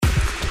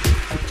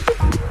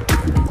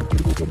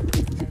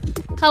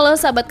Halo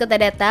sahabat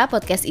Ketadata,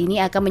 podcast ini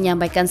akan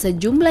menyampaikan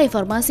sejumlah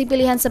informasi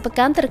pilihan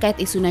sepekan terkait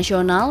isu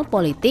nasional,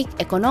 politik,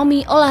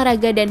 ekonomi,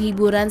 olahraga, dan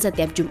hiburan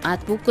setiap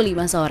Jumat pukul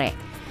 5 sore.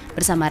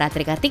 Bersama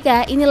Ratri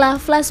Kartika, inilah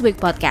Flash Week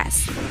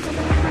Podcast.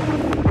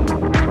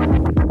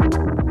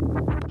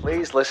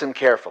 Please listen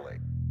carefully.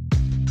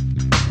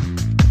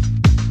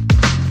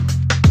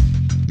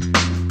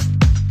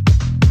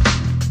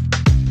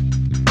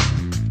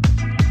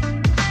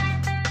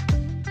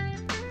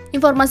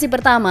 Informasi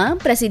pertama,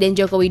 Presiden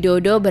Joko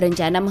Widodo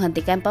berencana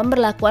menghentikan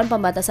pemberlakuan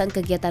pembatasan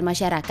kegiatan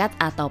masyarakat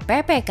atau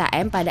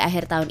PPKM pada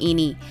akhir tahun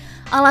ini.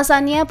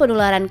 Alasannya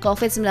penularan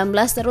COVID-19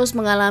 terus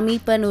mengalami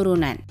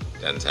penurunan.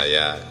 Dan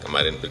saya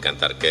kemarin berikan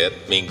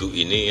target, minggu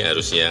ini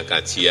harusnya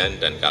kajian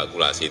dan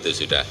kalkulasi itu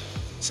sudah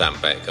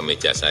sampai ke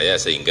meja saya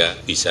sehingga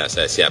bisa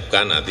saya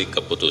siapkan nanti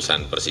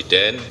keputusan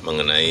Presiden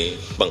mengenai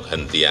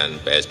penghentian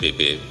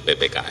PSBB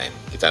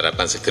PPKM. Kita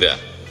harapkan segera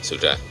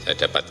sudah saya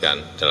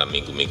dapatkan dalam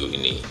minggu-minggu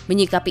ini.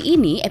 Menyikapi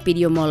ini,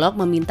 epidemiolog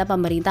meminta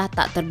pemerintah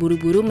tak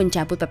terburu-buru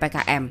mencabut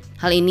PPKM.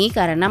 Hal ini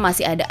karena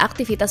masih ada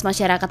aktivitas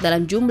masyarakat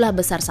dalam jumlah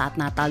besar saat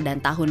Natal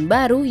dan Tahun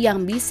Baru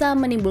yang bisa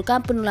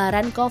menimbulkan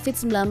penularan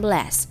COVID-19.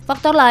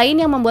 Faktor lain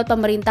yang membuat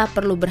pemerintah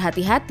perlu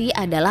berhati-hati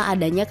adalah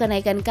adanya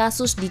kenaikan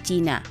kasus di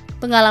Cina.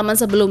 Pengalaman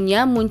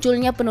sebelumnya,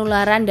 munculnya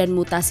penularan dan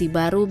mutasi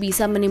baru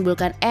bisa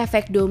menimbulkan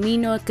efek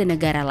domino ke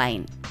negara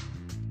lain.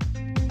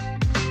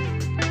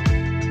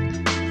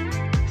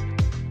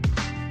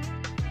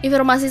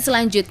 Informasi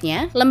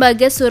selanjutnya,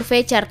 Lembaga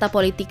Survei Carta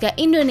Politika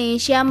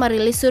Indonesia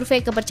merilis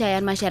survei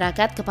kepercayaan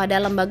masyarakat kepada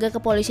Lembaga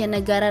Kepolisian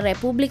Negara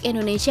Republik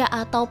Indonesia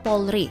atau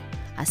Polri.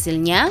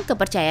 Hasilnya,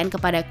 kepercayaan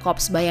kepada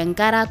Korps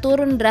Bayangkara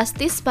turun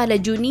drastis pada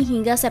Juni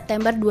hingga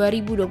September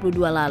 2022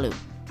 lalu.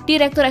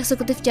 Direktur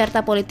Eksekutif Carta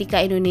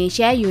Politika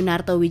Indonesia,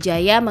 Yunarto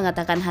Wijaya,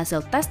 mengatakan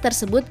hasil tes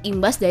tersebut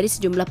imbas dari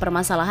sejumlah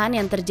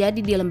permasalahan yang terjadi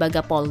di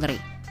lembaga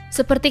Polri.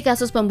 Seperti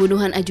kasus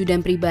pembunuhan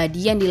ajudan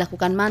pribadi yang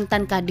dilakukan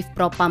mantan Kadif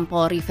Propam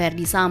Polri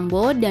Verdi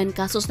Sambo dan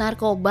kasus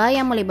narkoba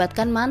yang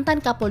melibatkan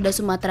mantan Kapolda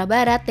Sumatera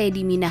Barat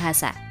Teddy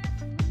Minahasa.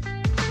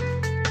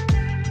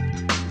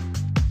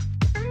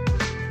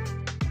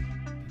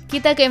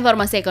 Kita ke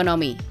informasi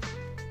ekonomi.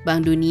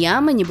 Bank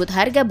Dunia menyebut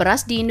harga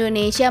beras di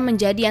Indonesia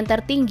menjadi yang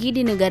tertinggi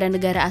di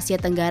negara-negara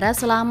Asia Tenggara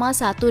selama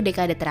 1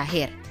 dekade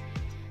terakhir.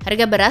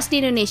 Harga beras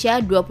di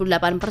Indonesia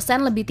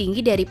 28% lebih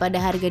tinggi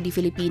daripada harga di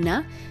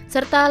Filipina,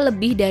 serta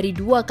lebih dari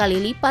 2 kali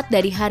lipat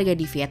dari harga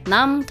di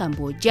Vietnam,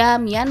 Kamboja,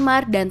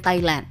 Myanmar, dan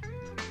Thailand.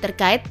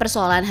 Terkait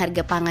persoalan harga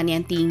pangan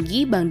yang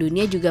tinggi, Bank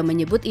Dunia juga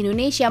menyebut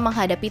Indonesia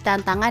menghadapi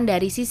tantangan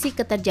dari sisi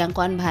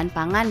keterjangkauan bahan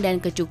pangan dan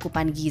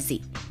kecukupan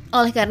gizi.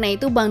 Oleh karena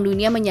itu, Bank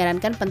Dunia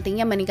menyarankan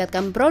pentingnya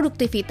meningkatkan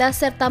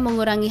produktivitas serta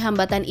mengurangi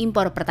hambatan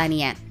impor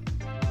pertanian.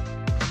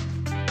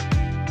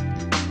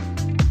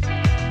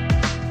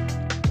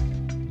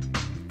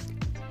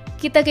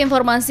 Kita ke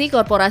informasi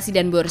korporasi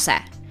dan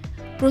bursa.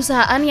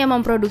 Perusahaan yang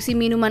memproduksi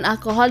minuman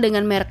alkohol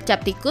dengan merek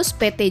cap tikus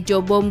PT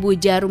Jobombu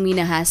Jarum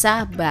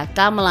Minahasa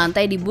bakal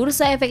melantai di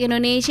Bursa Efek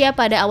Indonesia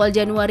pada awal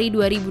Januari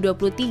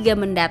 2023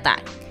 mendatang.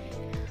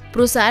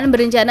 Perusahaan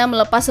berencana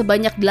melepas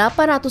sebanyak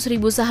 800.000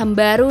 saham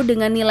baru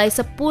dengan nilai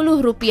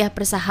Rp10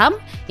 per saham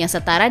yang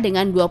setara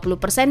dengan 20%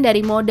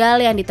 dari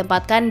modal yang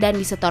ditempatkan dan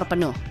disetor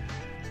penuh.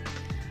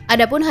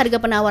 Adapun harga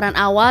penawaran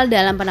awal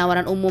dalam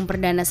penawaran umum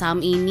perdana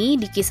saham ini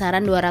di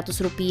kisaran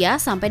Rp200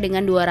 sampai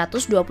dengan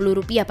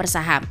Rp220 per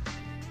saham.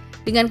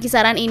 Dengan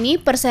kisaran ini,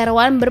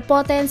 perseroan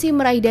berpotensi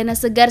meraih dana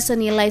segar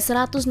senilai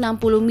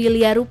Rp160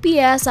 miliar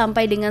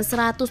sampai dengan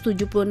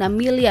Rp176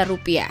 miliar.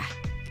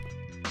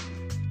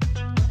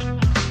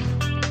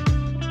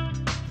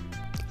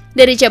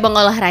 Dari cabang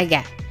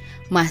olahraga,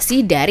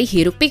 masih dari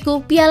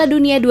hiruk-pikuk Piala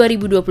Dunia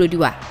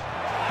 2022.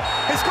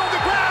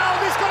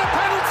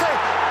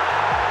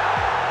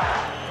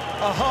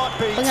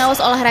 Pengawas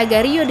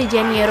olahraga Rio de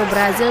Janeiro,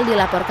 Brazil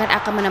dilaporkan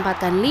akan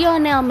menempatkan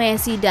Lionel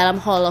Messi dalam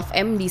Hall of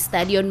Fame di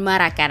Stadion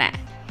Maracanã.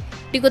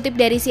 Dikutip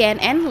dari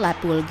CNN, La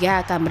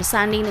Pulga akan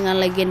bersanding dengan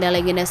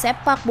legenda-legenda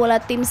sepak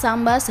bola tim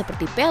Samba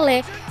seperti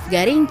Pele,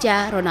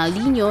 Garrincha,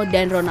 Ronaldinho,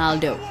 dan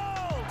Ronaldo.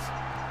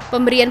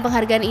 Pemberian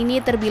penghargaan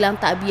ini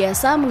terbilang tak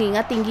biasa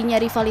mengingat tingginya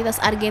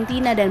rivalitas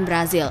Argentina dan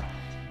Brazil.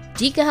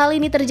 Jika hal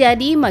ini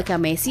terjadi,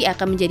 maka Messi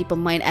akan menjadi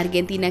pemain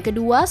Argentina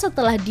kedua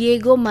setelah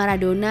Diego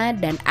Maradona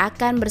dan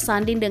akan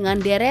bersanding dengan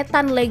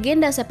deretan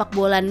legenda sepak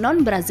bola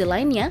non-Brazil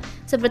lainnya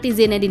seperti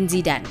Zinedine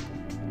Zidane.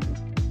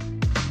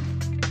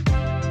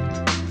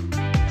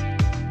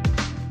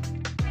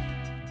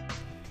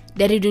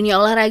 Dari dunia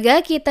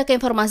olahraga, kita ke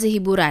informasi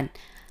hiburan.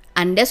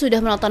 Anda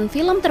sudah menonton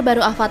film terbaru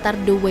Avatar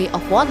The Way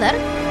of Water?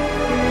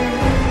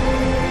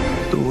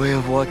 The way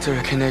of water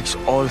connects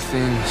all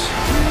things.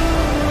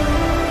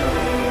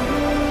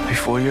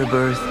 Before your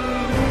birth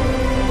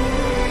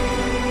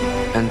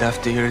and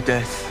after your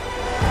death.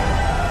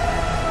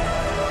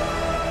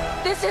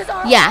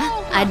 Ya,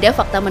 ada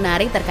fakta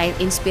menarik terkait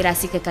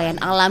inspirasi kekayaan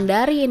alam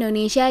dari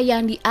Indonesia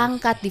yang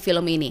diangkat di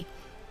film ini.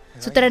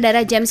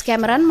 Sutradara James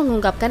Cameron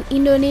mengungkapkan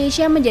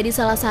Indonesia menjadi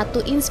salah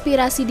satu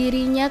inspirasi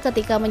dirinya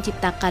ketika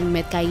menciptakan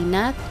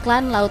Medcaina,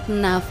 klan Laut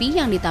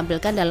Na'vi yang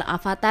ditampilkan dalam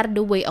Avatar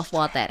The Way of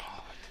Water.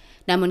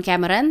 Namun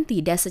Cameron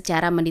tidak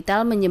secara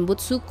mendetail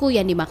menyebut suku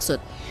yang dimaksud.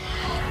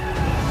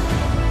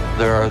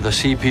 There are the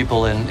sea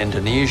people in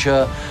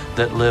Indonesia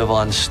that live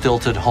on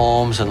stilted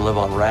homes and live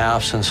on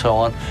rafts and so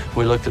on.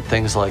 We looked at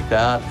things like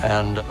that,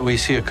 and we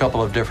see a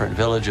couple of different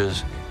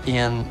villages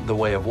in the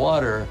Way of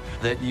Water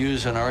that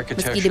use an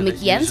architecture. Meski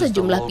demikian,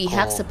 sejumlah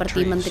pihak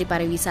seperti Menteri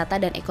Pariwisata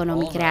dan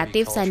Ekonomi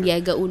Kreatif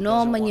Sandiaga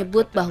Uno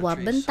menyebut bahwa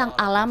bentang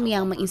alam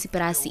yang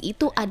menginspirasi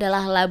itu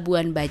adalah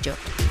Labuan Bajo.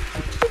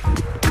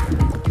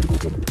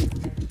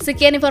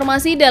 Sekian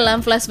informasi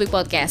dalam Flash Week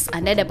Podcast.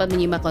 Anda dapat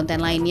menyimak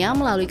konten lainnya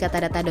melalui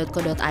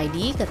katadata.co.id,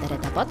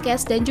 Katadata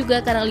Podcast, dan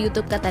juga kanal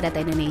YouTube Katadata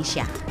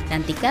Indonesia.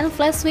 Nantikan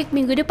Flash Week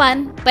minggu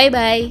depan.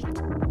 Bye-bye!